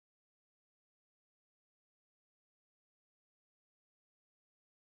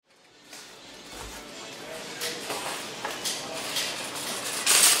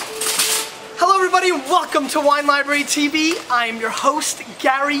everybody, welcome to Wine Library TV. I am your host,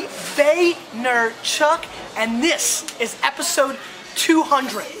 Gary Vaynerchuk, and this is episode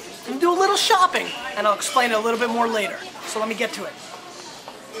 200. I'm going to do a little shopping, and I'll explain it a little bit more later. So let me get to it.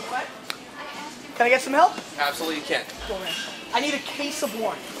 Can I get some help? Absolutely you can. Go ahead. I need a case of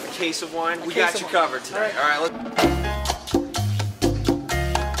wine. A case of wine? We got you covered today. All right, let's...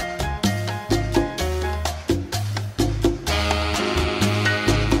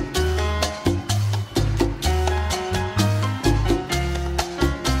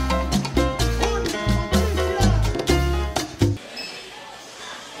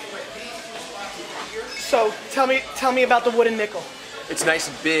 So tell me about the wooden nickel. It's nice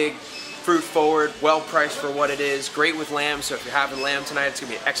and big, fruit forward, well priced for what it is. Great with lamb, so if you're having lamb tonight, it's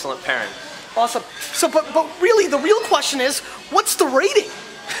gonna be an excellent pairing. Awesome. So, but really, the real question is, what's the rating?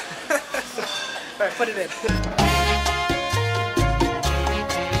 All right, put it in.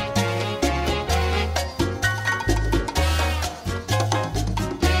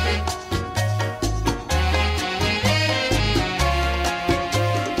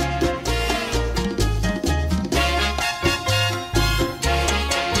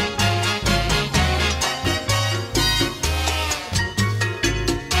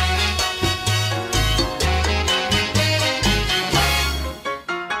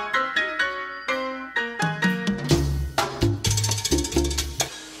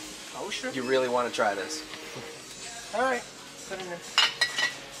 You really want to try this. All right, put it in.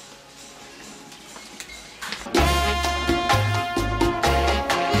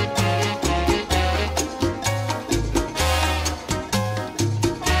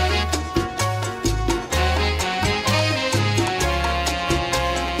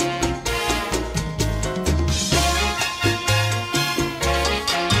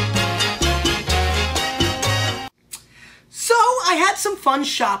 So I had some fun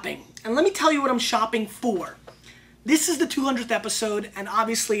shopping. And let me tell you what I'm shopping for. This is the 200th episode, and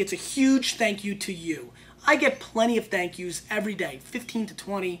obviously it's a huge thank you to you. I get plenty of thank yous every day, 15 to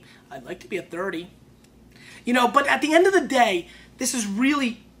 20. I'd like to be at 30. You know, but at the end of the day, this is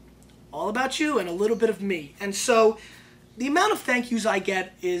really all about you and a little bit of me. And so the amount of thank yous I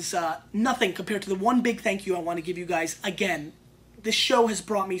get is nothing compared to the one big thank you I want to give you guys. Again, this show has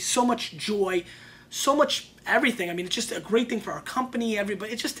brought me so much joy, so much everything. I mean, it's just a great thing for our company,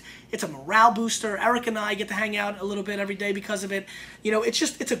 everybody. It's a morale booster. Eric and I get to hang out a little bit every day because of it. You know,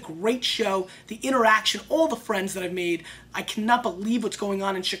 it's a great show. The interaction, all the friends that I've made. I cannot believe what's going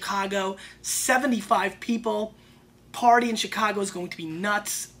on in Chicago. 75 people. Party in Chicago is going to be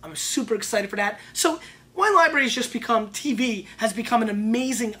nuts. I'm super excited for that. So Wine Library has just become, TV has become an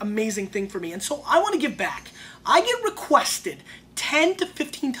amazing, amazing thing for me. And so I want to give back. I get requested 10 to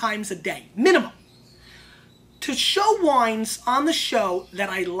 15 times a day, minimum, to show wines on the show that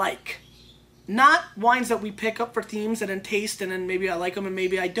I like. Not wines that we pick up for themes and then taste and then maybe I like them and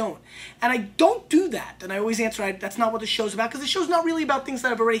maybe I don't. And I don't do that. And I always answer, that's not what the show's about, because the show's not really about things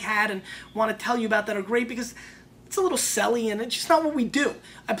that I've already had and want to tell you about that are great, because it's a little selly and it's just not what we do.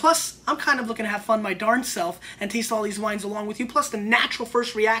 And plus, I'm kind of looking to have fun my darn self and taste all these wines along with you. Plus, the natural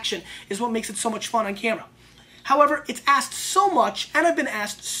first reaction is what makes it so much fun on camera. However, it's asked so much, and I've been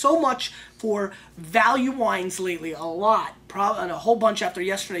asked so much for value wines lately, a lot, probably a whole bunch after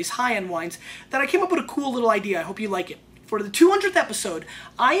yesterday's high-end wines, that I came up with a cool little idea. I hope you like it. For the 200th episode,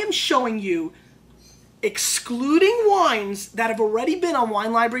 I am showing you, excluding wines that have already been on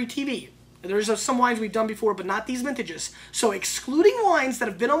Wine Library TV. There's some wines we've done before, but not these vintages. So excluding wines that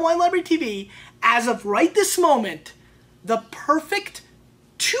have been on Wine Library TV, as of right this moment, the perfect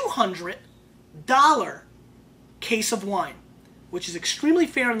 $200 case of wine, which is extremely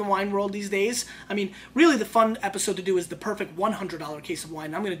fair in the wine world these days. I mean, really the fun episode to do is the perfect $100 case of wine.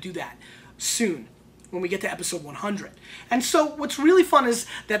 And I'm going to do that soon when we get to episode 100. And so what's really fun is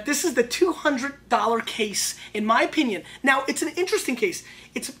that this is the $200 case, in my opinion. Now, it's an interesting case.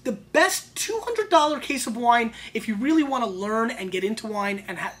 It's the best $200 case of wine if you really want to learn and get into wine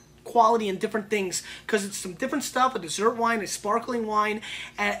and have quality and different things, because it's some different stuff, a dessert wine, a sparkling wine,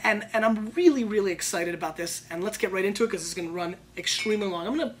 and I'm really, really excited about this. And let's get right into it, because it's going to run extremely long.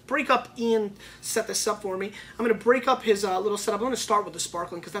 I'm going to break up, Ian set this up for me. I'm going to break up his little setup. I'm going to start with the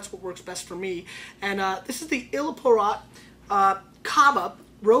sparkling, because that's what works best for me. And this is the Illiporat Cava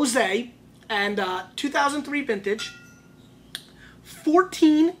Rosé, and 2003 vintage,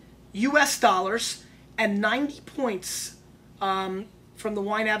 $14 US and 90 points from the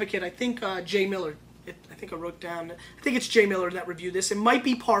Wine Advocate. I think Jay Miller. I think I wrote down. I think it's Jay Miller that reviewed this. It might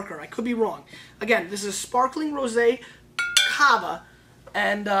be Parker. I could be wrong. Again, this is a sparkling rosé cava,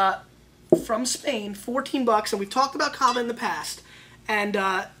 and from Spain, $14, and we've talked about cava in the past. And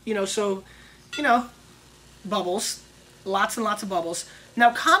you know, so you know, bubbles. Lots and lots of bubbles.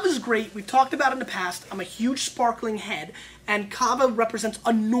 Now, Cava is great. We've talked about it in the past. I'm a huge sparkling head, and Cava represents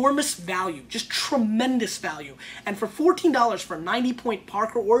enormous value, just tremendous value. And for $14 for a 90-point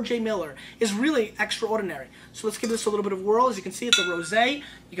Parker or J. Miller is really extraordinary. So let's give this a little bit of whirl. As you can see, it's a rosé.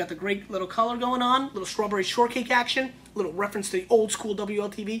 You got the great little color going on, little strawberry shortcake action, little reference to the old school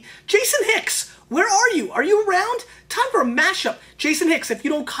WLTV. Jason Hicks, where are you? Are you around? Time for a mashup. Jason Hicks, if you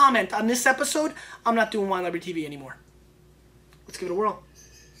don't comment on this episode, I'm not doing Wine Library TV anymore. Let's give it a whirl.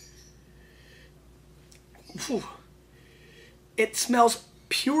 Whew. It smells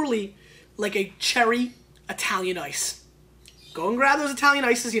purely like a cherry Italian ice. Go and grab those Italian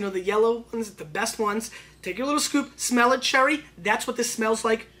ices, you know, the yellow ones, the best ones. Take your little scoop, smell it, cherry. That's what this smells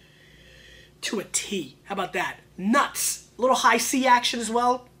like to a T. How about that? Nuts. A little high C action as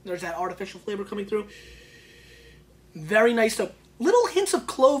well. There's that artificial flavor coming through. Very nice though. Little hints of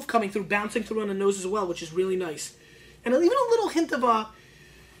clove coming through, bouncing through on the nose as well, which is really nice. And even a little hint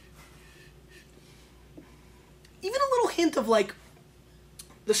of like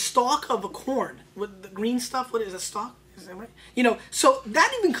the stalk of a corn with the green stuff. What is a stalk? Is that right? You know, so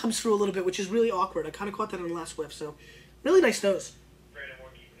that even comes through a little bit, which is really awkward. I kind of caught that on the last whiff. So, really nice nose.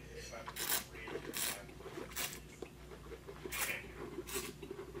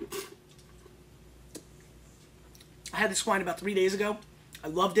 I had this wine about 3 days ago. I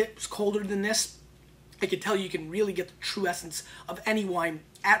loved it. It was colder than this. I can tell you can really get the true essence of any wine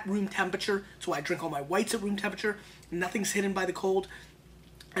at room temperature. That's why I drink all my whites at room temperature. Nothing's hidden by the cold.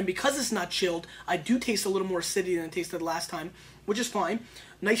 And because it's not chilled, I do taste a little more acidity than I tasted last time, which is fine.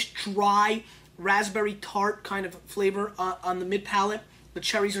 Nice dry raspberry tart kind of flavor on the mid palate. The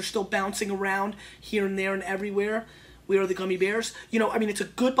cherries are still bouncing around here and there and everywhere. Where are the gummy bears? You know, I mean, it's a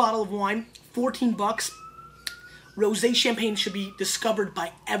good bottle of wine. 14 bucks. Rosé champagne should be discovered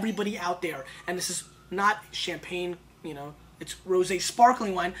by everybody out there. And this is not champagne, you know, it's rosé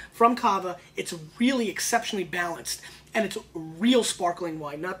sparkling wine from Cava. It's really exceptionally balanced, and it's real sparkling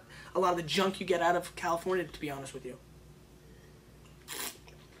wine, not a lot of the junk you get out of California, to be honest with you.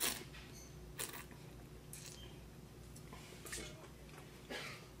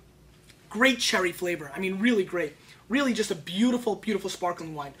 Great cherry flavor. I mean, really great. Really just a beautiful, beautiful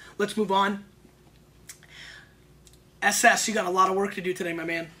sparkling wine. Let's move on. SS, you got a lot of work to do today, my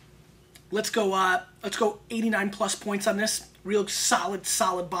man. Let's go 89 plus points on this. Real solid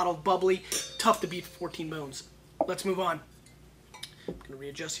bottle of bubbly. Tough to beat 14 bones. Let's move on. I'm going to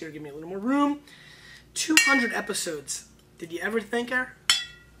readjust here, give me a little more room. 200 episodes. Did you ever think, Eric?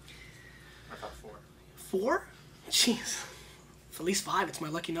 I thought 4. 4? Jeez. At least 5, it's my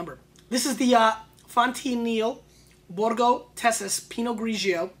lucky number. This is the Fontenille Borgo Tessis Pinot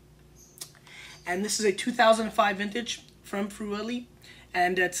Grigio. And this is a 2005 vintage from Fruili.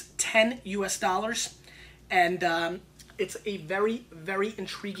 And it's $10 US. And it's a very, very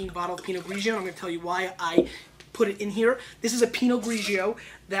intriguing bottle of Pinot Grigio. I'm going to tell you why I put it in here. This is a Pinot Grigio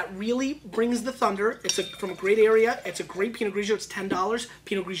that really brings the thunder. It's from a great area. It's a great Pinot Grigio. It's $10.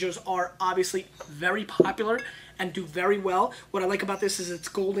 Pinot Grigios are obviously very popular and do very well. What I like about this is its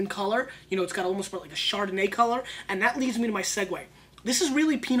golden color. You know, it's got almost like a Chardonnay color. And that leads me to my segue. This is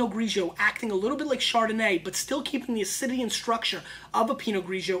really Pinot Grigio acting a little bit like Chardonnay, but still keeping the acidity and structure of a Pinot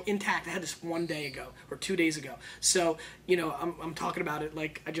Grigio intact. I had this 1 day ago, or 2 days ago. So, you know, I'm talking about it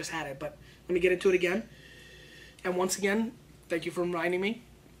like I just had it. But let me get into it again. And once again, thank you for reminding me.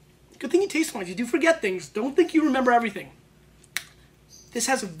 Good thing you taste wines. You do forget things. Don't think you remember everything. This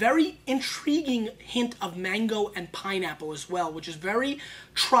has a very intriguing hint of mango and pineapple as well, which is very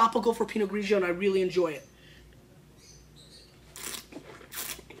tropical for Pinot Grigio, and I really enjoy it.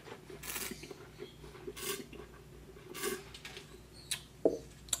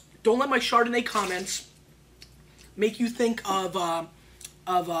 Don't let my Chardonnay comments make you think of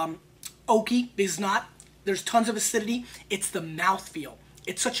oaky. It's not. There's tons of acidity. It's the mouthfeel.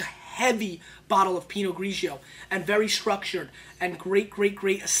 It's such a heavy bottle of Pinot Grigio and very structured and great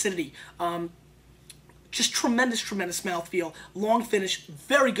acidity. Just tremendous mouthfeel. Long finish.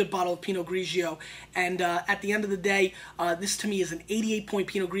 Very good bottle of Pinot Grigio. And at the end of the day, this to me is an 88-point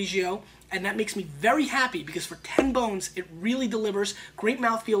Pinot Grigio. And that makes me very happy because for 10 bones, it really delivers. Great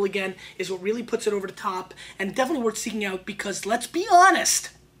mouthfeel again is what really puts it over the top. And definitely worth seeking out because let's be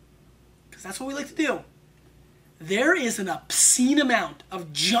honest, because that's what we like to do. There is an obscene amount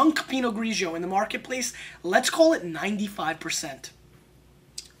of junk Pinot Grigio in the marketplace. Let's call it 95%.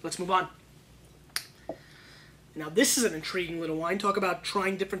 Let's move on. Now this is an intriguing little wine. Talk about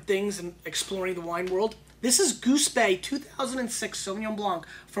trying different things and exploring the wine world. This is Goose Bay 2006 Sauvignon Blanc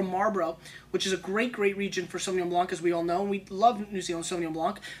from Marlborough, which is a great, great region for Sauvignon Blanc, as we all know. And we love New Zealand Sauvignon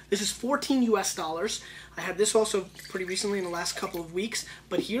Blanc. This is $14 US. I had this also pretty recently in the last couple of weeks.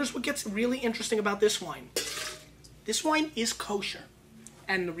 But here's what gets really interesting about this wine. This wine is kosher.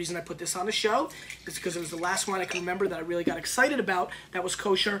 And the reason I put this on the show is because it was the last wine I can remember that I really got excited about that was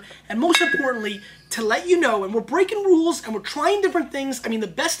kosher. And most importantly, to let you know, and we're breaking rules and we're trying different things. I mean, the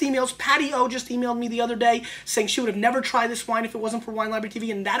best emails, Patty O just emailed me the other day saying she would have never tried this wine if it wasn't for Wine Library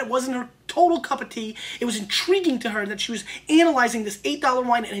TV, and that it wasn't her total cup of tea. It was intriguing to her that she was analyzing this $8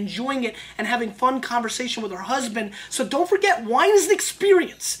 wine and enjoying it and having fun conversation with her husband. So don't forget, wine is an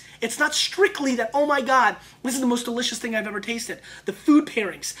experience. It's not strictly that, oh my God, this is the most delicious thing I've ever tasted. The food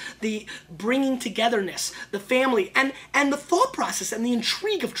pairings, the bringing togetherness, the family, and the thought process and the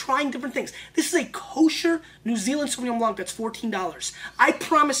intrigue of trying different things. This is a kosher New Zealand Sauvignon Blanc that's $14. I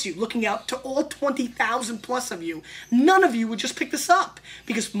promise you, looking out to all 20,000 plus of you, none of you would just pick this up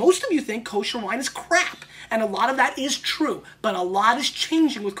because most of you think kosher wine is crap. And a lot of that is true, but a lot is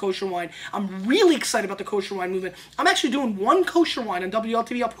changing with kosher wine. I'm really excited about the kosher wine movement. I'm actually doing one kosher wine on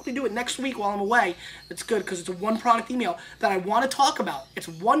WLTV. I'll probably do it next week while I'm away. It's good because it's a one product email that I want to talk about. It's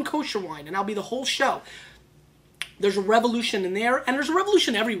one kosher wine, and I'll be the whole show. There's a revolution in there, and there's a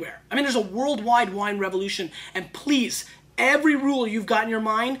revolution everywhere. I mean, there's a worldwide wine revolution, and please, every rule you've got in your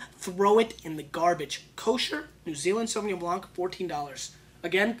mind, throw it in the garbage. Kosher New Zealand Sauvignon Blanc, $14.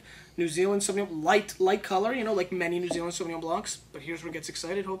 Again, New Zealand Sauvignon, light color, you know, like many New Zealand Sauvignon Blancs. But here's where it gets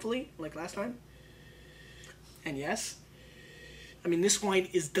excited, hopefully, like last time. And yes, I mean, this wine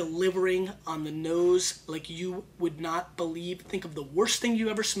is delivering on the nose like you would not believe. Think of the worst thing you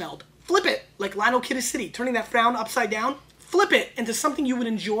ever smelled. Flip it, like Lionel Kitty City, turning that frown upside down. Flip it into something you would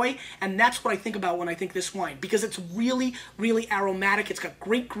enjoy, and that's what I think about when I think this wine, because it's really, really aromatic. It's got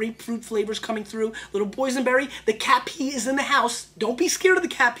great grapefruit flavors coming through, little boysenberry. The cat pea is in the house. Don't be scared of the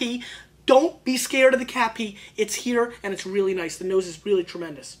cat pea. Don't be scared of the cat pea. It's here, and it's really nice. The nose is really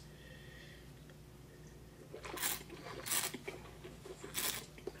tremendous.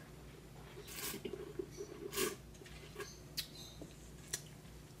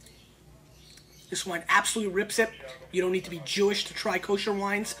 This wine absolutely rips it. You don't need to be Jewish to try kosher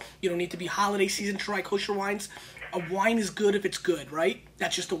wines. You don't need to be holiday season to try kosher wines. A wine is good if it's good, right?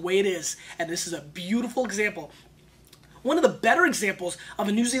 That's just the way it is. And this is a beautiful example. One of the better examples of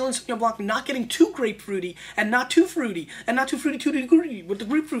a New Zealand Sauvignon Blanc not getting too grapefruity and not too fruity and not too fruity with the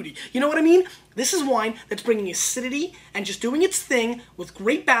grapefruity. You know what I mean? This is wine that's bringing acidity and just doing its thing with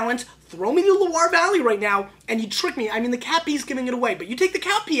great balance. Throw me to Loire Valley right now and you trick me. I mean, the cat pea's giving it away, but you take the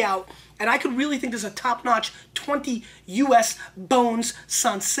cat pea out and I could really think there's a top-notch 20 US Bones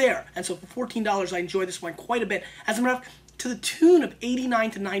Sancerre. And so for $14, I enjoy this wine quite a bit. As a matter of fact, to the tune of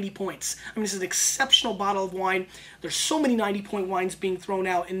 89 to 90 points. I mean, this is an exceptional bottle of wine. There's so many 90-point wines being thrown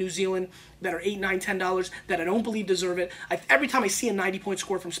out in New Zealand that are $8, $9, $10 that I don't believe deserve it. Every time I see a 90-point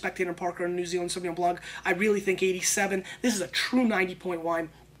score from Spectator and Parker in New Zealand Sauvignon Blanc, I really think 87. This is a true 90-point wine.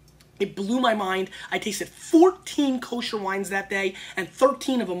 It blew my mind. I tasted 14 kosher wines that day, and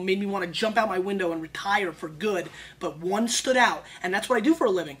 13 of them made me want to jump out my window and retire for good. But one stood out, and that's what I do for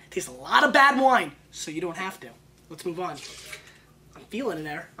a living. Taste a lot of bad wine, so you don't have to. Let's move on. I'm feeling it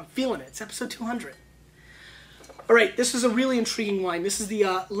there. I'm feeling it. It's episode 200. All right, this is a really intriguing wine. This is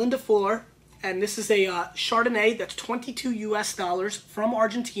the Linda Fuller, and this is a Chardonnay that's $22 US from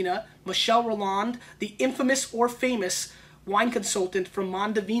Argentina. Michel Roland, the infamous or famous wine consultant from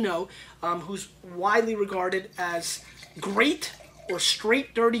Mondovino, who's widely regarded as great or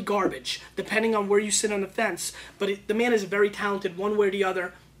straight dirty garbage, depending on where you sit on the fence. But the man is very talented one way or the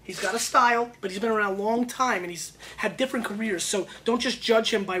other. He's got a style, but he's been around a long time, and he's had different careers. So don't just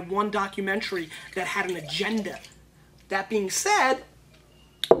judge him by one documentary that had an agenda. That being said,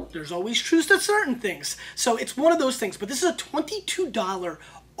 there's always truth to certain things. So it's one of those things. But this is a $22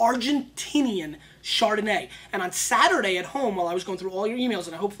 Argentinian Chardonnay. And on Saturday at home, while I was going through all your emails,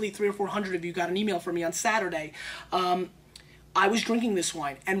 and hopefully 300 or 400 of you got an email from me on Saturday, I was drinking this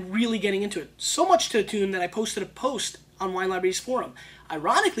wine and really getting into it. So much to the tune that I posted a post on Wine Library's forum.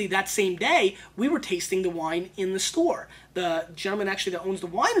 Ironically, that same day, we were tasting the wine in the store. The gentleman actually that owns the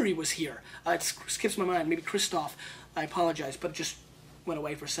winery was here. It skips my mind, maybe Christoph. I apologize, but it just went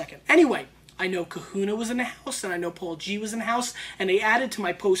away for a second. Anyway, I know Kahuna was in the house, and I know Paul G was in the house, and they added to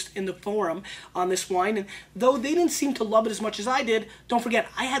my post in the forum on this wine. And though they didn't seem to love it as much as I did, don't forget,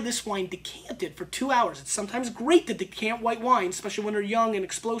 I had this wine decanted for 2 hours. It's sometimes great to decant white wine, especially when they're young and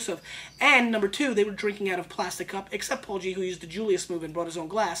explosive. And number two, they were drinking out of plastic cup, except Paul G, who used the Julius move and brought his own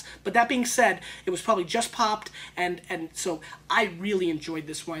glass. But that being said, it was probably just popped, and so I really enjoyed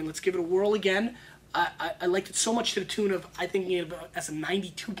this wine. Let's give it a whirl again. I liked it so much to the tune of, I think of it as a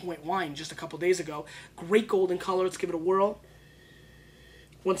 92-point wine just a couple days ago. Great golden color. Let's give it a whirl.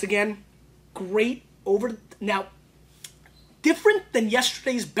 Once again, great now, different than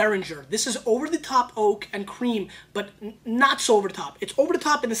yesterday's Beringer. This is over-the-top oak and cream, but not so over-the-top. It's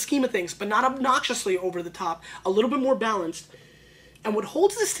over-the-top in the scheme of things, but not obnoxiously over-the-top. A little bit more balanced. And what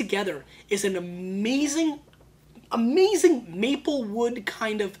holds this together is an amazing maple wood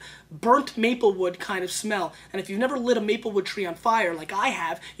kind of, burnt maple wood kind of smell. And if you've never lit a maple wood tree on fire like I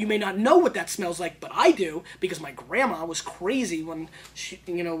have, you may not know what that smells like, but I do, because my grandma was crazy when she,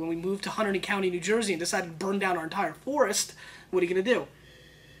 when we moved to Hunterdon County, New Jersey, and decided to burn down our entire forest. What are you gonna do?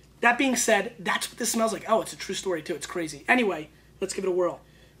 That being said, that's what this smells like. Oh, it's a true story too. It's crazy. Anyway, let's give it a whirl.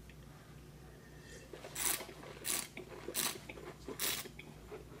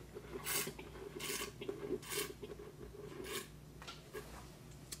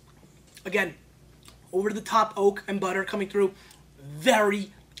 Again, over-the-top oak and butter coming through.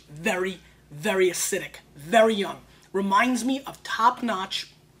 Very, very, very acidic. Very young. Reminds me of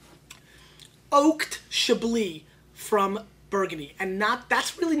top-notch oaked Chablis from Burgundy. And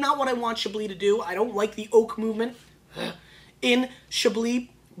that's really not what I want Chablis to do. I don't like the oak movement in Chablis,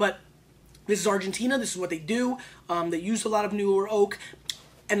 but this is Argentina. This is what they do. They use a lot of newer oak,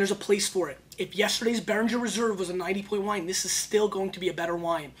 and there's a place for it. If yesterday's Beringer Reserve was a 90-point wine, this is still going to be a better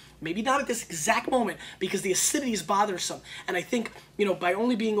wine. Maybe not at this exact moment, because the acidity is bothersome. And I think, by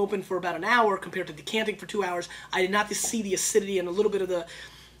only being open for about an hour compared to decanting for 2 hours, I did not see the acidity and a little bit of the,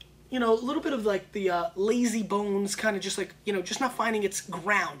 a little bit of like the lazy bones, kind of just like, just not finding its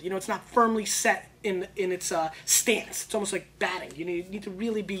ground. It's not firmly set in its stance. It's almost like batting. You need to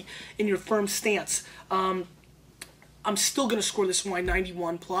really be in your firm stance. I'm still going to score this wine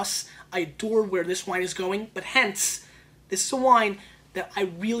 91 plus. I adore where this wine is going, but hence, this is a wine that I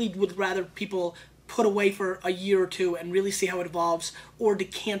really would rather people put away for a year or two and really see how it evolves, or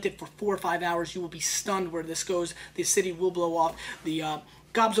decant it for 4 or 5 hours. You will be stunned where this goes. The acidity will blow off. The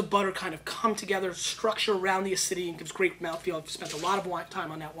gobs of butter kind of come together, structure around the acidity, and gives great mouthfeel. I've spent a lot of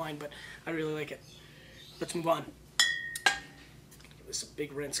time on that wine, but I really like it. Let's move on. Give this a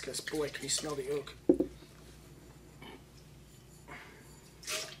big rinse, because boy, can you smell the oak.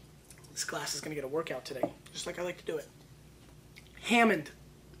 This glass is going to get a workout today, just like I like to do it. Hammond,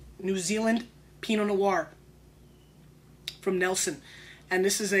 New Zealand Pinot Noir from Nelson. And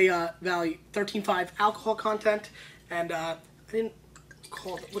this is a value, 13.5 alcohol content. And I didn't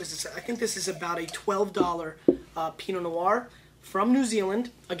call it, what is this? I think this is about a $12 Pinot Noir from New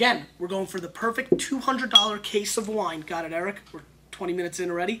Zealand. Again, we're going for the perfect $200 case of wine. Got it, Eric? We're 20 minutes in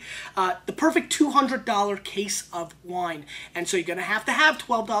already. The perfect $200 case of wine. And so you're going to have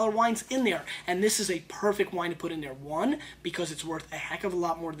 $12 wines in there. And this is a perfect wine to put in there. One, because it's worth a heck of a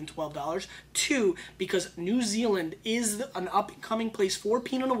lot more than $12. Two, because New Zealand is an up-and-coming place for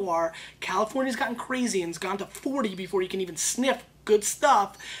Pinot Noir. California's gotten crazy and it's gone to 40 before you can even sniff good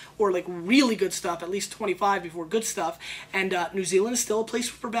stuff, or like really good stuff, at least 25 before good stuff. And New Zealand is still a place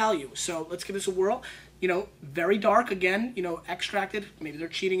for value. So let's give this a whirl. Very dark again, extracted. Maybe they're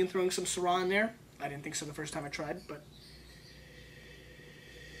cheating and throwing some Syrah in there. I didn't think so the first time I tried, but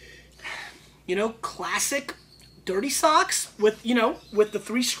classic dirty socks with, with the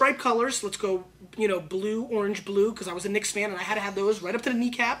 3 stripe colors. Let's go, blue, orange, blue, because I was a Knicks fan and I had to have those right up to the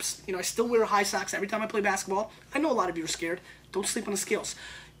kneecaps. I still wear high socks every time I play basketball. I know a lot of you are scared. Don't sleep on the skills.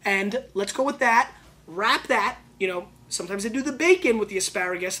 And let's go with that. Wrap that, sometimes they do the bacon with the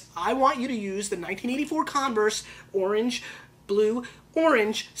asparagus. I want you to use the 1984 Converse orange, blue,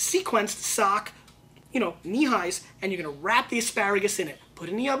 orange sequenced sock, knee highs, and you're going to wrap the asparagus in it. Put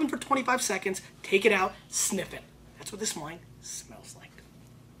it in the oven for 25 seconds, take it out, sniff it. That's what this wine smells like.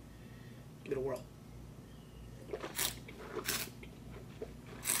 Give it a whirl.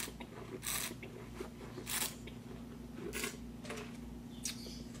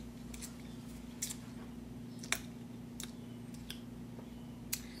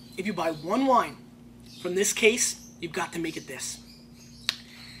 If you buy one wine from this case, you've got to make it this.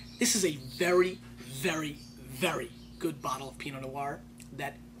 This is a very, very, very good bottle of Pinot Noir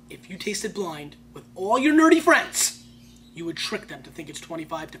that if you tasted blind with all your nerdy friends, you would trick them to think it's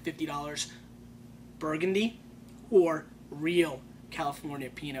 $25 to $50 Burgundy or real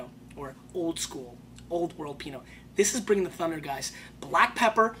California Pinot. or old school, old world Pinot. This is bringing the thunder, guys. Black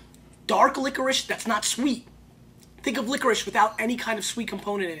pepper, dark licorice that's not sweet. Think of licorice without any kind of sweet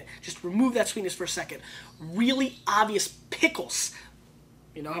component in it. Just remove that sweetness for a second. Really obvious pickles.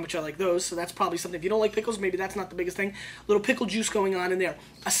 You know how much I like those, so that's probably something. If you don't like pickles, maybe that's not the biggest thing. Little pickle juice going on in there.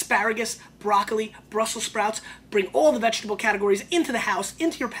 Asparagus, broccoli, Brussels sprouts. Bring all the vegetable categories into the house,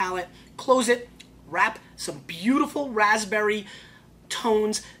 into your palate. Close it. Wrap some beautiful raspberry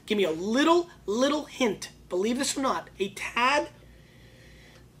tones. Give me a little hint. Believe this or not, a tad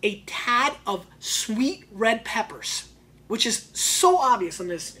of sweet red peppers, which is so obvious on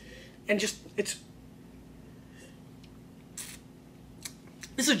this, and just, this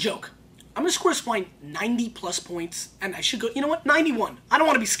is a joke. I'm gonna score this wine 90 plus points, and I should go, you know what, 91. I don't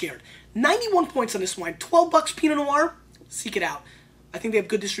wanna be scared. 91 points on this wine, 12 bucks Pinot Noir, seek it out. I think they have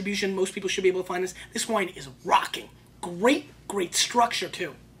good distribution. Most people should be able to find this. This wine is rocking. Great structure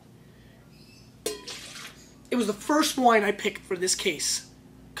too. It was the first wine I picked for this case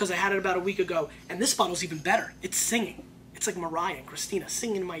because I had it about a week ago, and this bottle's even better. It's singing. It's like Mariah and Christina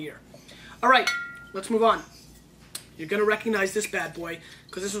singing in my ear. All right, let's move on. You're going to recognize this bad boy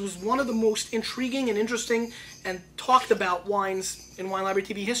because this was one of the most intriguing and interesting and talked about wines in Wine Library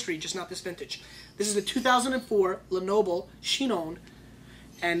TV history, just not this vintage. This is the 2004 Le Noble Chinon,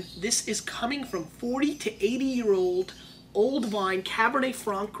 and this is coming from 40 to 80-year-old old vine Cabernet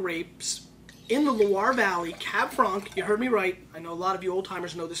Franc grapes in the Loire Valley. Cab Franc, you heard me right. I know a lot of you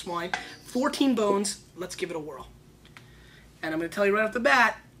old-timers know this wine. 14 bones. Let's give it a whirl. And I'm going to tell you right off the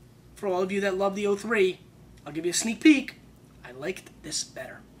bat, for all of you that love the 03, I'll give you a sneak peek. I liked this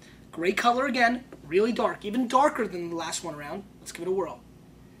better. Gray color again, really dark, even darker than the last one around. Let's give it a whirl.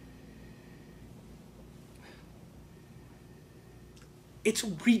 It's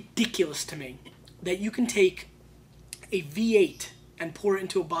ridiculous to me that you can take a V8 and pour it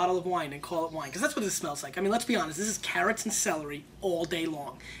into a bottle of wine and call it wine, because that's what this smells like. I mean, let's be honest, this is carrots and celery all day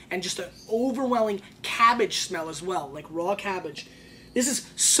long, and just an overwhelming cabbage smell as well, like raw cabbage. This is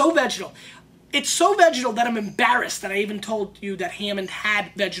so vegetal. It's so vegetal that I'm embarrassed that I even told you that Hammond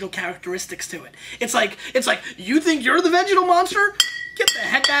had vegetal characteristics to it. It's like, you think you're the vegetal monster? Get the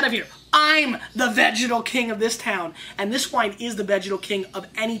heck out of here. I'm the vegetal king of this town, and this wine is the vegetal king of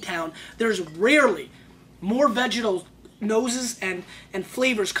any town. There's rarely more vegetal noses and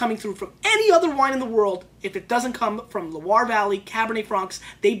flavors coming through from any other wine in the world. If it doesn't come from Loire Valley, Cabernet Francs,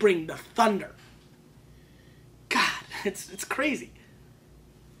 they bring the thunder. God, it's crazy.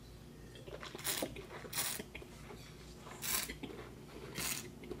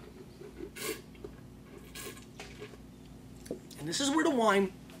 And this is where the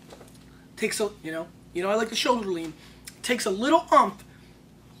wine takes a, you know I like the shoulder lean, takes a little umph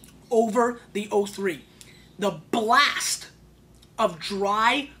over the 03. The blast of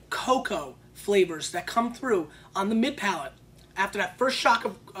dry cocoa flavors that come through on the mid palate after that first shock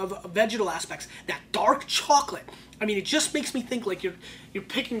of vegetal aspects, that dark chocolate. I mean, it just makes me think like you're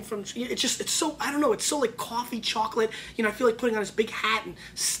picking from, it's so, I don't know, it's so like coffee chocolate. You know, I feel like putting on this big hat and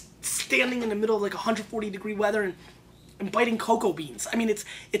standing in the middle of like 140-degree weather and biting cocoa beans. I mean,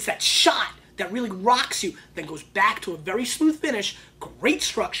 it's that shot that really rocks you, then goes back to a very smooth finish, great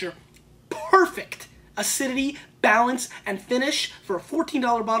structure, perfect acidity, balance, and finish for a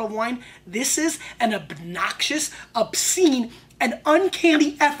 $14 bottle of wine. This is an obnoxious, obscene, and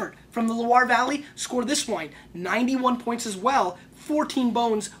uncanny effort from the Loire Valley. Score this wine 91 points as well. 14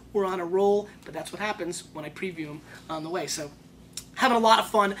 bones. We're on a roll, but that's what happens when I preview them on the way. So, having a lot of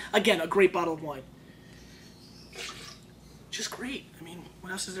fun. Again, a great bottle of wine. Just great. I mean,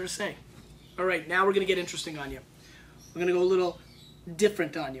 what else is there to say? All right, now we're going to get interesting on you. We're going to go a little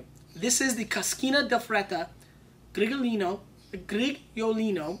different on you. This is the Cascina del Fretta Grigiolino,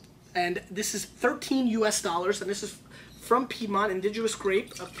 and this is $13 US, and this is from Piedmont, indigenous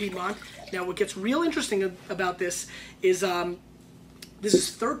grape of Piedmont. Now, what gets real interesting about this is this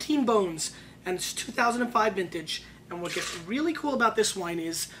is 13 bones, and it's 2005 vintage. And what gets really cool about this wine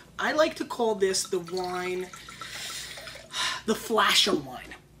is I like to call this the wine, the flasher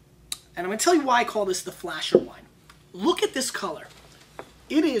wine. And I'm going to tell you why I call this the flasher wine. Look at this color.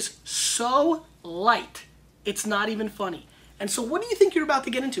 It is so light, it's not even funny. And so what do you think you're about to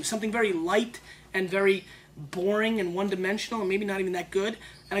get into? Something very light and very boring and one-dimensional and maybe not even that good.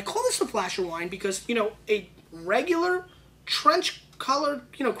 And I call this the flasher wine because, you know, a regular trench-colored,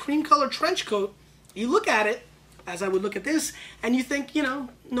 cream-colored trench coat, you look at it, as I would look at this, and you think,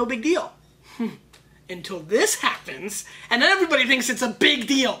 no big deal. Until this happens, and then everybody thinks it's a big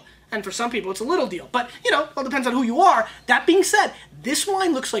deal. And for some people, it's a little deal. But, it all depends on who you are. That being said, this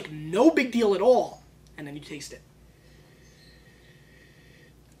wine looks like no big deal at all. And then you taste it.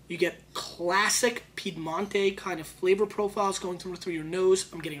 You get classic Piedmonte kind of flavor profiles going through your nose.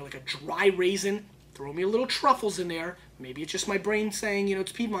 I'm getting like a dry raisin. Throw me a little truffles in there. Maybe it's just my brain saying, you know,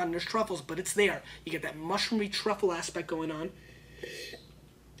 it's Piedmont and there's truffles, but it's there. You get that mushroomy truffle aspect going on.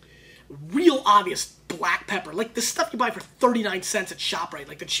 Real obvious black pepper. Like the stuff you buy for 39 cents at ShopRite.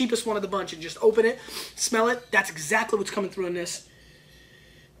 Like the cheapest one of the bunch. And just open it, smell it. That's exactly what's coming through in this.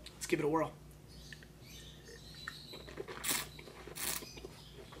 Let's give it a whirl.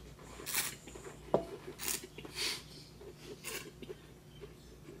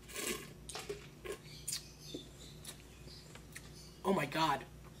 Oh my God.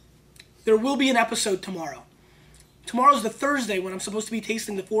 There will be an episode tomorrow. Tomorrow's the Thursday when I'm supposed to be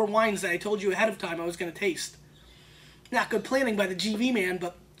tasting the 4 wines that I told you ahead of time I was going to taste. Not good planning by the GV man,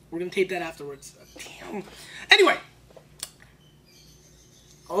 but we're going to tape that afterwards. Damn. Anyway.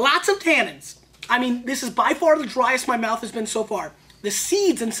 Lots of tannins. I mean, this is by far the driest my mouth has been so far. The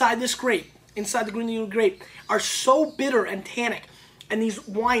seeds inside this grape, inside the Green grape, are so bitter and tannic. And these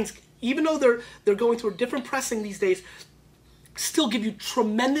wines, even though they're going through a different pressing these days, still give you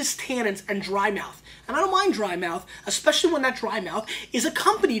tremendous tannins and dry mouth. And I don't mind dry mouth, especially when that dry mouth is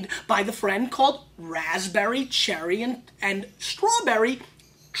accompanied by the friend called raspberry, cherry, and strawberry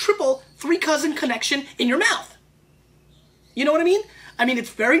triple 3-cousin connection in your mouth. You know what I mean? I mean, it's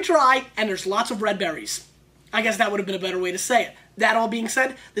very dry and there's lots of red berries. I guess that would have been a better way to say it. That all being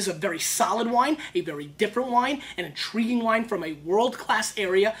said, this is a very solid wine, a very different wine, an intriguing wine from a world-class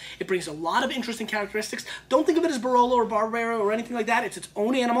area. It brings a lot of interesting characteristics. Don't think of it as Barolo or Barbera or anything like that. It's its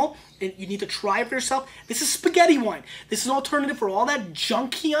own animal, and you need to try it for yourself. This is spaghetti wine. This is an alternative for all that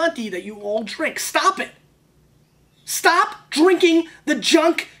junk Chianti that you all drink. Stop it. Stop drinking the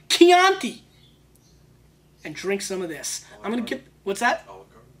junk Chianti. And drink some of this. I'm going to give... What's that? Olive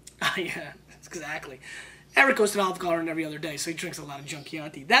Garden. Yeah, exactly. Eric goes to the Olive Garden every other day, so he drinks a lot of junk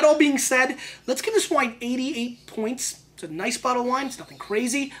Chianti. That all being said, let's give this wine 88 points. It's a nice bottle of wine. It's nothing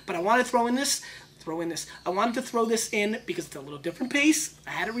crazy, but I wanted to throw in this. I wanted to throw this in because it's a little different pace.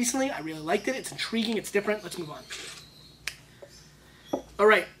 I had it recently. I really liked it. It's intriguing. It's different. Let's move on. All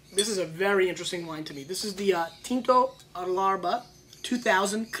right. This is a very interesting wine to me. This is the Tinto Albarba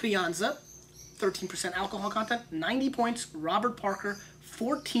 2000 Crianza. 13% alcohol content. 90 points. Robert Parker.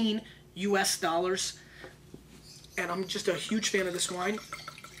 14 US dollars. And I'm just a huge fan of this wine.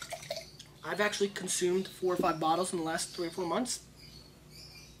 I've actually consumed 4 or 5 bottles in the last 3 or 4 months.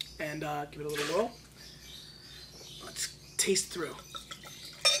 And give it a little whirl. Let's taste through.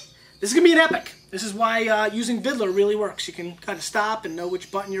 This is going to be an epic. This is why using Vidler really works. You can kind of stop and know which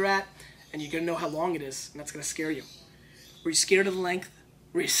button you're at. And you're going to know how long it is. And that's going to scare you. Were you scared of the length?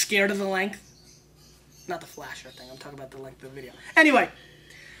 Were you scared of the length? Not the flasher thing. I'm talking about the length of the video. Anyway.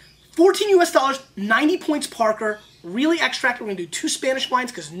 14 US dollars, 90 points Parker, really extracted. We're going to do 2 Spanish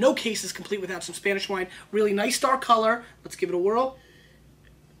wines because no case is complete without some Spanish wine. Really nice dark color. Let's give it a whirl.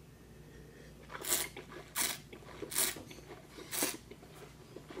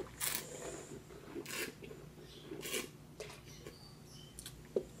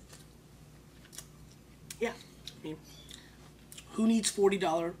 Yeah, I mean, who needs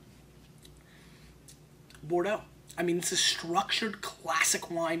 $40 Bordeaux? I mean, it's a structured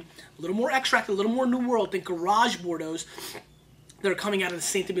classic wine, a little more extract, a little more New World than garage Bordeaux's that are coming out of the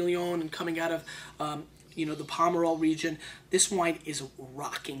Saint-Emilion and coming out of, you know, the Pomerol region. This wine is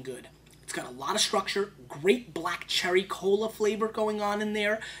rocking good. It's got a lot of structure, great black cherry cola flavor going on in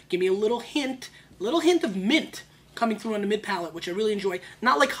there. Give me a little hint of mint coming through on the mid-palate, which I really enjoy.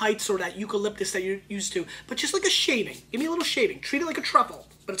 Not like Heights or that eucalyptus that you're used to, but just like a shaving. Give me a little shaving. Treat it like a truffle,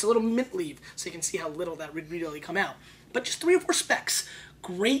 but it's a little mint leaf, so you can see how little that would really come out. But just 3 or 4 specks.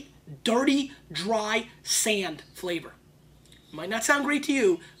 Great, dirty, dry sand flavor. Might not sound great to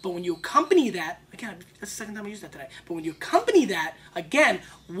you, but when you accompany that, again, that's the second time I used that today, but when you accompany that, again,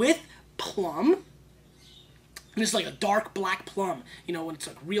 with plum, and it's like a dark black plum, you know, when it's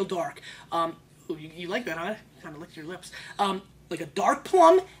like real dark. You like that, huh? You kind of licked your lips. Like a dark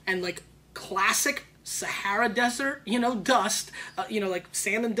plum and like classic Sahara Desert, you know, dust, you know, like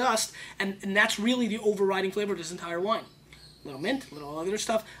sand and dust, and that's really the overriding flavor of this entire wine. A little mint, a little other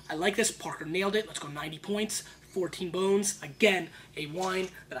stuff. I like this. Parker nailed it. Let's go 90 points, 14 bones. Again, a wine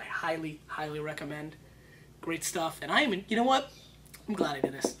that I highly, highly recommend. Great stuff. And I am, you know what? I'm glad I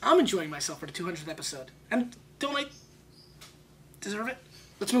did this. I'm enjoying myself for the 200th episode. And don't I deserve it?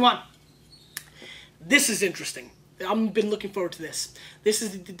 Let's move on. This is interesting. I've been looking forward to this. This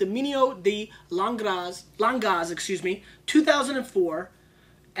is the Dominio de Langaz, excuse me, 2004.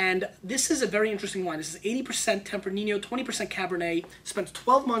 And this is a very interesting wine. This is 80% Tempranillo, 20% Cabernet. Spent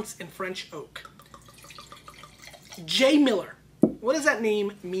 12 months in French oak. J. Miller. What does that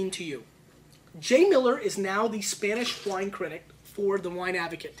name mean to you? Jay Miller is now the Spanish wine critic for The Wine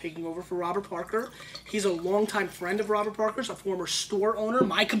Advocate, taking over for Robert Parker. He's a longtime friend of Robert Parker's, a former store owner,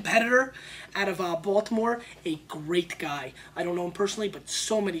 my competitor out of Baltimore, a great guy. I don't know him personally, but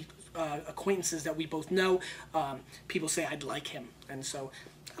so many acquaintances that we both know. People say I'd like him, and so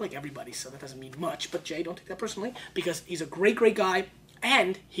I like everybody, so that doesn't mean much. But Jay, don't take that personally, because he's a great, great guy.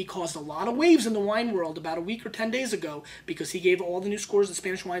 And he caused a lot of waves in the wine world about a week or 10 days ago because he gave all the new scores. The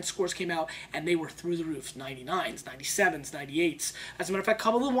Spanish wine scores came out, and they were through the roof. 99s, 97s, 98s. As a matter of fact, a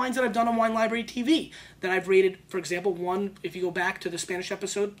couple of the wines that I've done on Wine Library TV that I've rated, for example, one, if you go back to the Spanish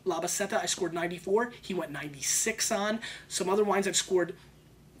episode, La Baseta, I scored 94. He went 96 on. Some other wines I've scored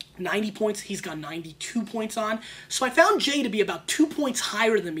 90 points. He's got 92 points on. So I found Jay to be about 2 points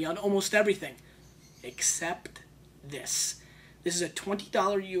higher than me on almost everything, except this. This is a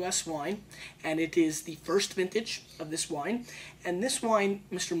 $20 US wine, and it is the first vintage of this wine. And this wine,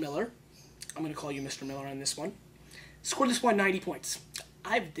 Mr. Miller, I'm going to call you Mr. Miller on this one, scored this wine 90 points.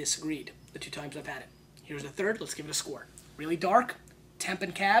 I've disagreed the 2 times I've had it. Here's the third. Let's give it a score. Really dark, temp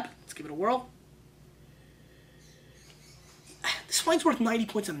and cab. Let's give it a whirl. This wine's worth 90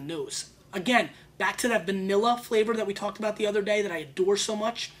 points on the nose. Again, back to that vanilla flavor that we talked about the other day that I adore so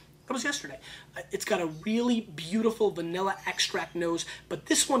much. That was yesterday. It's got a really beautiful vanilla extract nose, but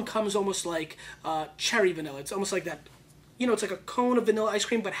this one comes almost like cherry vanilla. It's almost like that, you know, it's like a cone of vanilla ice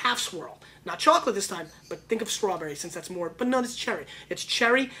cream, but half swirl. Not chocolate this time, but think of strawberry since that's more, but no, it's cherry. It's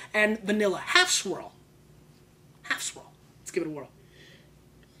cherry and vanilla, half swirl. Half swirl. Let's give it a whirl.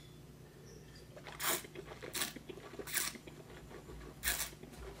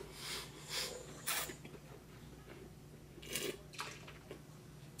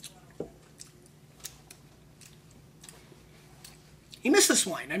 He missed this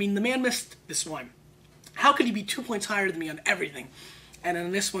wine. I mean, the man missed this wine. How could he be 2 points higher than me on everything? And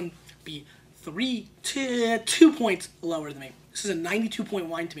on this one, be 2 points lower than me. This is a 92-point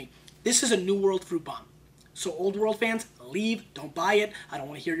wine to me. This is a New World fruit bomb. So Old World fans, leave. Don't buy it. I don't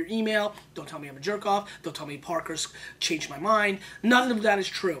want to hear your email. Don't tell me I'm a jerk-off. Don't tell me Parker's changed my mind. None of that is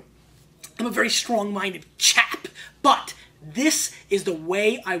true. I'm a very strong-minded chap. But this is the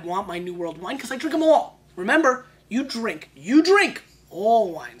way I want my New World wine because I drink them all. Remember, you drink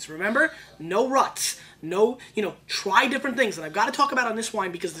all wines, remember? No ruts, no, try different things. And I've got to talk about on this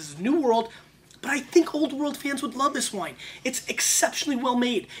wine because this is New World, but I think Old World fans would love this wine. It's exceptionally well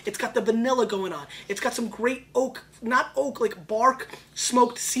made. It's got the vanilla going on. It's got some great oak, not oak, like bark,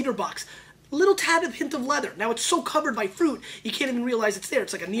 smoked cedar box. Little tad of hint of leather. Now it's so covered by fruit, you can't even realize it's there.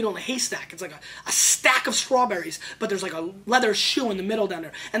 It's like a needle in a haystack. It's like a stack of strawberries, but there's like a leather shoe in the middle down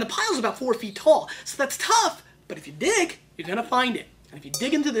there. And the pile's about 4 feet tall, so that's tough. But if you dig, you're gonna find it. And if you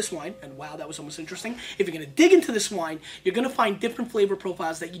dig into this wine, and wow, that was almost interesting. If you're going to dig into this wine, you're going to find different flavor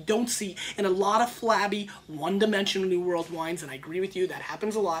profiles that you don't see in a lot of flabby, one-dimensional New World wines. And I agree with you, that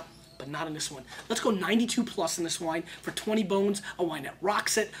happens a lot, but not in this one. Let's go 92 plus in this wine for 20 bones, a wine that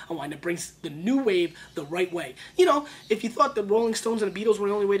rocks it, a wine that brings the new wave the right way. You know, if you thought the Rolling Stones and the Beatles were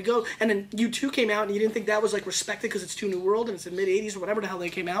the only way to go, and then U2 came out and you didn't think that was like respected because it's too New World and it's in mid-80s or whatever the hell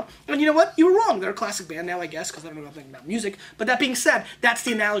they came out, and you know what? You were wrong. They're a classic band now, I guess, because I don't know nothing about music. But that being said, that's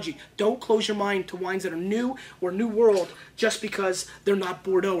the analogy. Don't close your mind to wines that are new or New World just because they're not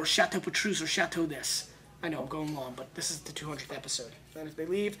Bordeaux or Chateau Petrus or Chateau this. I know I'm going long, but this is the 200th episode. And if they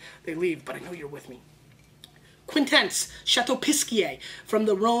leave, they leave, but I know you're with me. Quintense, Chateau Pisquier from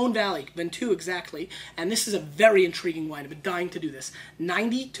the Rhone Valley, Ventoux exactly, and this is a very intriguing wine. I've been dying to do this.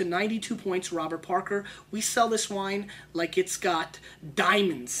 90 to 92 points, Robert Parker. We sell this wine like it's got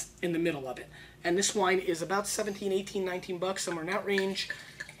diamonds in the middle of it. And this wine is about 17, 18, 19 bucks, somewhere in that range.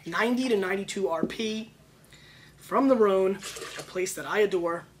 90 to 92 RP from the Rhone, a place that I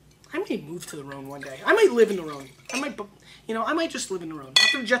adore. I might move to the Rhone one day. I might live in the Rhone. I might just live in the Rhone.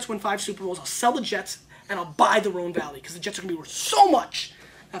 After the Jets win 5 Super Bowls, I'll sell the Jets and I'll buy the Rhone Valley because the Jets are going to be worth so much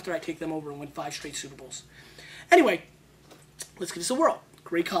after I take them over and win 5 straight Super Bowls. Anyway, let's give this a whirl.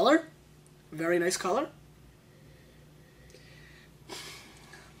 Great color. Very nice color.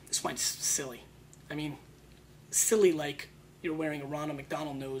 This wine's silly. I mean, silly like you're wearing a Ronald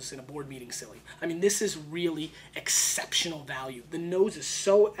McDonald nose in a board meeting silly. I mean, this is really exceptional value. The nose is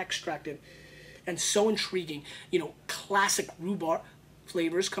so extracted and so intriguing. You know, classic rhubarb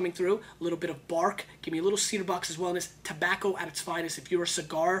flavors coming through. A little bit of bark. Give me a little cedar box as well. And this tobacco at its finest. If you're a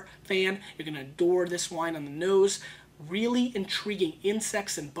cigar fan, you're going to adore this wine on the nose. Really intriguing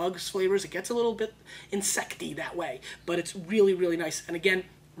insects and bugs flavors. It gets a little bit insecty that way, but it's really, really nice. And again,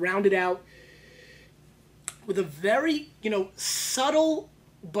 rounded out with a very, subtle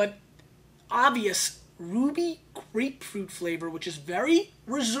but obvious ruby grapefruit flavor, which is very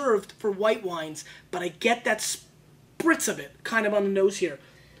reserved for white wines, but I get that spritz of it kind of on the nose here,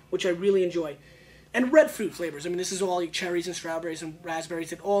 which I really enjoy. And red fruit flavors. I mean, this is all like cherries and strawberries and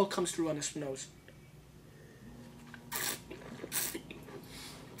raspberries. It all comes through on this nose.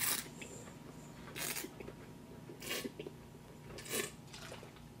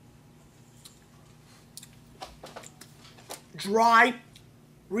 Dry,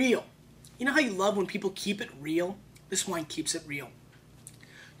 real. You know how you love when people keep it real? This wine keeps it real.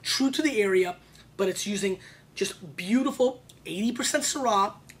 True to the area, but it's using just beautiful 80%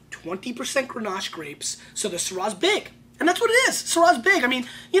 Syrah, 20% Grenache grapes. So the Syrah's big. And that's what it is. Syrah's big. I mean,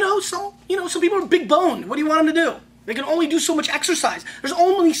 some people are big boned. What do you want them to do? They can only do so much exercise. There's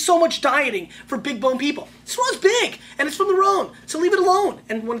only so much dieting for big bone people. Syrah's big, and it's from the Rhone, so leave it alone.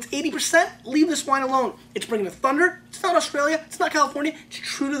 And when it's 80%, leave this wine alone. It's bringing the thunder. It's not Australia. It's not California. It's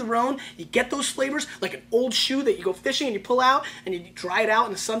true to the Rhone. You get those flavors like an old shoe that you go fishing and you pull out and you dry it out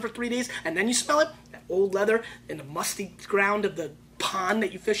in the sun for 3 days, and then you smell it. That old leather in the musty ground of the pond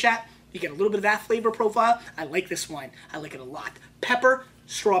that you fish at. You get a little bit of that flavor profile. I like this wine. I like it a lot. Pepper,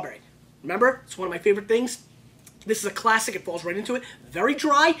 strawberry. Remember, it's one of my favorite things. This is a classic. It falls right into it. Very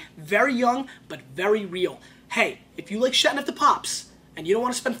dry, very young, but very real. Hey, if you like Chateauneuf de Pops and you don't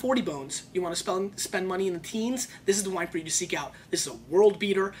want to spend 40 bones, you want to spend money in the teens, this is the wine for you to seek out. This is a world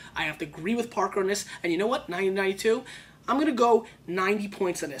beater. I have to agree with Parker on this. And you know what? 1992, I'm going to go 90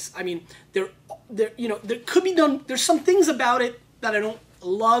 points on this. I mean, there could be done. There's some things about it that I don't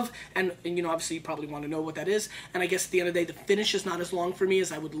love, and obviously you probably want to know what that is, and I guess at the end of the day the finish is not as long for me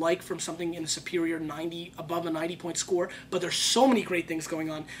as I would like from something in a superior 90, above a 90-point score, but there's so many great things going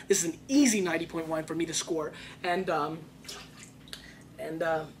on. This is an easy 90-point wine for me to score, and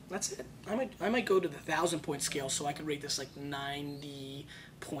that's it. I might go to the 1,000-point scale so I could rate this like 90.6,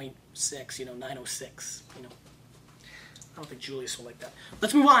 906, I don't think Julius will like that.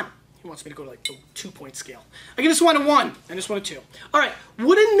 Let's move on. He wants me to go to like the 2-point scale. I give this one a 1 and this one a 2. All right,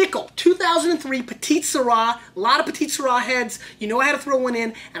 Wooden Nickel, 2003 Petite Syrah. A lot of Petite Syrah heads. You know I had to throw one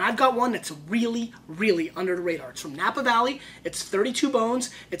in, and I've got one that's really, really under the radar. It's from Napa Valley. It's 32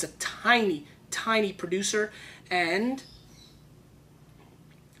 bones. It's a tiny, tiny producer, and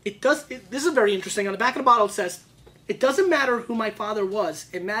this is very interesting. On the back of the bottle it says, "It doesn't matter who my father was.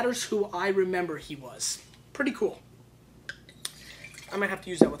 It matters who I remember he was." Pretty cool. I might have to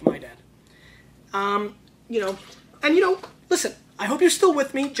use that with my dad. Listen, I hope you're still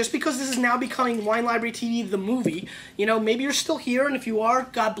with me. Just because this is now becoming Wine Library TV, the movie, maybe you're still here, and if you are,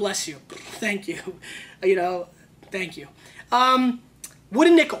 God bless you. Thank you. Thank you.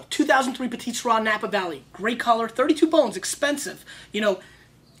 Wooden Nickel, 2003 Petite Syrah, Napa Valley. Great color, 32 bones, expensive.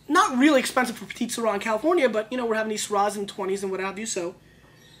 Not really expensive for Petite Syrah in California, but, we're having these Syrahs in the 20s and what have you, so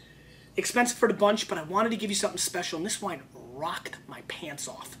expensive for the bunch, but I wanted to give you something special, and this wine rocked my pants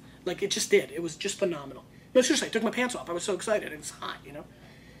off. Like, it just did. It was just phenomenal. No, seriously, I took my pants off. I was so excited. It was hot,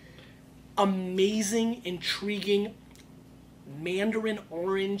 Amazing, intriguing, mandarin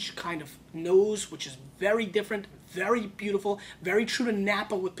orange kind of nose, which is very different, very beautiful, very true to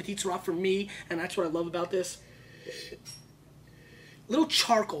Napa with Petite Syrah for me, and that's what I love about this. Little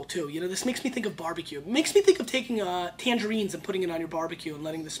charcoal too, this makes me think of barbecue. It makes me think of taking tangerines and putting it on your barbecue and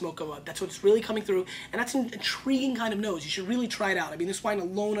letting the smoke go up. That's what's really coming through, and that's an intriguing kind of nose. You should really try it out. I mean, this wine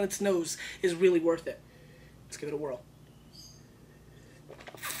alone on its nose is really worth it. Let's give it a whirl.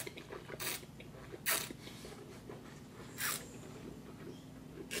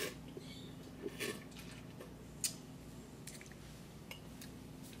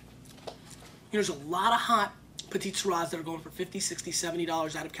 There's a lot of hot Petite Syrahs that are going for $50, $60,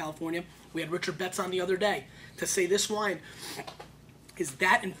 $70 out of California. We had Richard Betts on the other day to say this wine is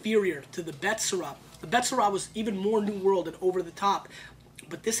that inferior to the Betts Syrah. The Betts Syrah was even more New World and over the top,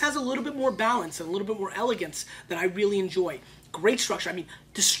 but this has a little bit more balance and a little bit more elegance that I really enjoy. Great structure. I mean,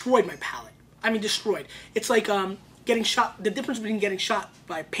 destroyed my palate. I mean, destroyed. It's like getting shot. The difference between getting shot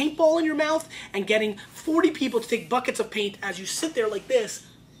by a paintball in your mouth and getting 40 people to take buckets of paint as you sit there like this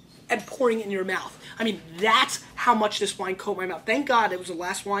and pouring it in your mouth. I mean, that's how much this wine coated my mouth. Thank God it was the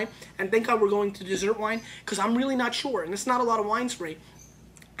last wine, and thank God we're going to dessert wine, because I'm really not sure, and it's not a lot of wines for me.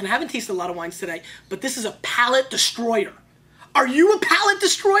 And I haven't tasted a lot of wines today, but this is a palate destroyer. Are you a palate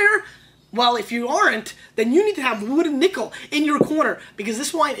destroyer? Well, if you aren't, then you need to have Wooden Nickel in your corner, because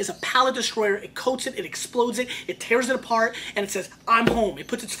this wine is a palate destroyer. It coats it, it explodes it, it tears it apart, and it says, "I'm home." It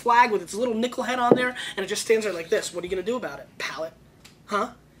puts its flag with its little nickel head on there, and it just stands there like this. What are you going to do about it? Palate.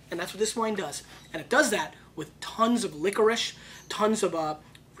 Huh? And that's what this wine does. And it does that with tons of licorice, tons of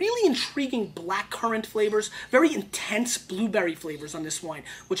really intriguing blackcurrant flavors, very intense blueberry flavors on this wine,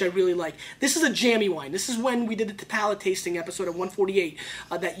 which I really like. This is a jammy wine. This is when we did the palate tasting episode of 148,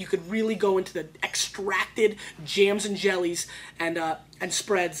 that you could really go into the extracted jams and jellies and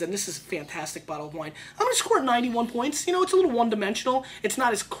spreads, and this is a fantastic bottle of wine. I'm going to score it 91 points. You know, it's a little one-dimensional. It's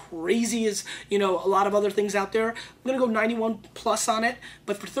not as crazy as, you know, a lot of other things out there. I'm going to go 91 plus on it,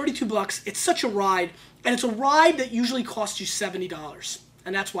 but for 32 bucks, it's such a ride, and it's a ride that usually costs you $70,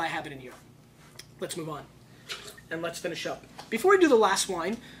 and that's why I have it in here. Let's move on, and let's finish up. Before I do the last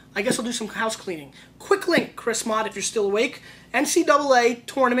wine, I guess I'll do some house cleaning. Quick link, Chris Mott, if you're still awake. NCAA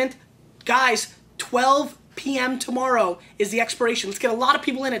tournament. Guys, 12 p.m. tomorrow is the expiration. Let's get a lot of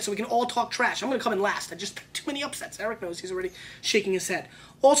people in it so we can all talk trash. I'm going to come in last. I just picked too many upsets. Eric knows. He's already shaking his head.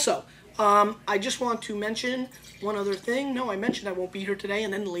 Also, I just want to mention one other thing. No, I mentioned I won't be here today,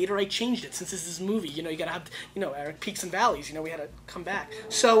 and then later I changed it since this is a movie. You know, you got to have, you know, Eric, peaks and valleys. You know, we had to come back.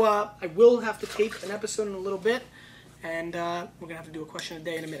 So I will have to tape an episode in a little bit, and we're going to have to do a question a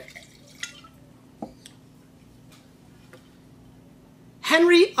day in a minute.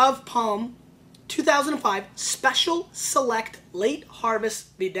 Henry of Palm, 2005, Special Select Late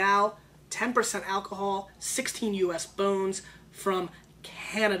Harvest Vidal, 10% alcohol, 16 U.S. bones from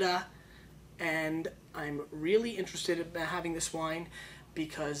Canada. And I'm really interested in having this wine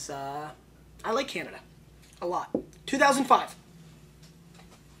because I like Canada a lot. 2005.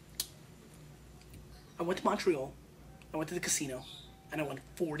 I went to Montreal, I went to the casino, and I won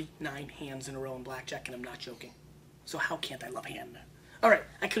 49 hands in a row in blackjack, and I'm not joking. So how can't I love Canada? All right,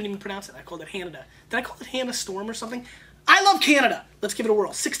 I couldn't even pronounce it. I called it Canada. Did I call it Hannah Storm or something? I love Canada. Let's give it a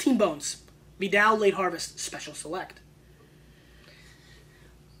whirl. 16 bones. Vidal Late Harvest Special Select.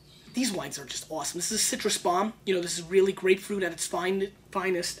 These wines are just awesome. This is a citrus bomb. You know, this is really grapefruit at its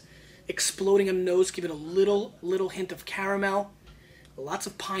finest. Exploding on the nose. Give it a little hint of caramel. Lots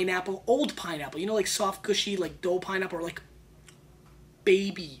of pineapple. Old pineapple. You know, like soft, gushy, like Dole pineapple, or like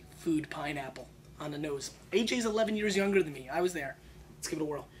baby food pineapple on the nose. AJ's 11 years younger than me. I was there. Let's give it a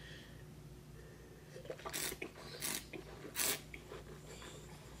whirl.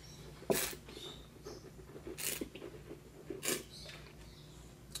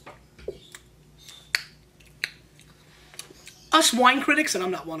 Us wine critics, and I'm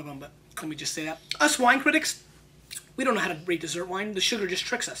not one of them, but let me just say that. Us wine critics, we don't know how to rate dessert wine. The sugar just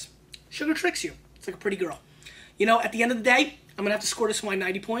tricks us. Sugar tricks you. It's like a pretty girl. You know, at the end of the day, I'm going to have to score this wine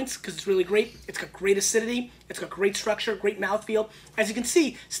 90 points because it's really great. It's got great acidity. It's got great structure, great mouthfeel. As you can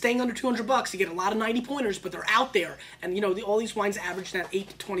see, staying under 200 bucks, you get a lot of 90 pointers, but they're out there. And, you know, all these wines average in that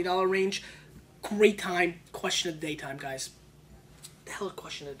 $8 to $20 range. Great time. Question of the day time, guys. The hell is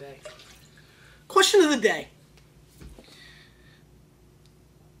question of the day? Question of the day.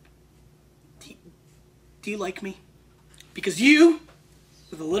 Do you like me? Because you,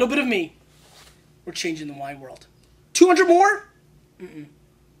 with a little bit of me, we're changing the wine world. 200 more? Mm-mm.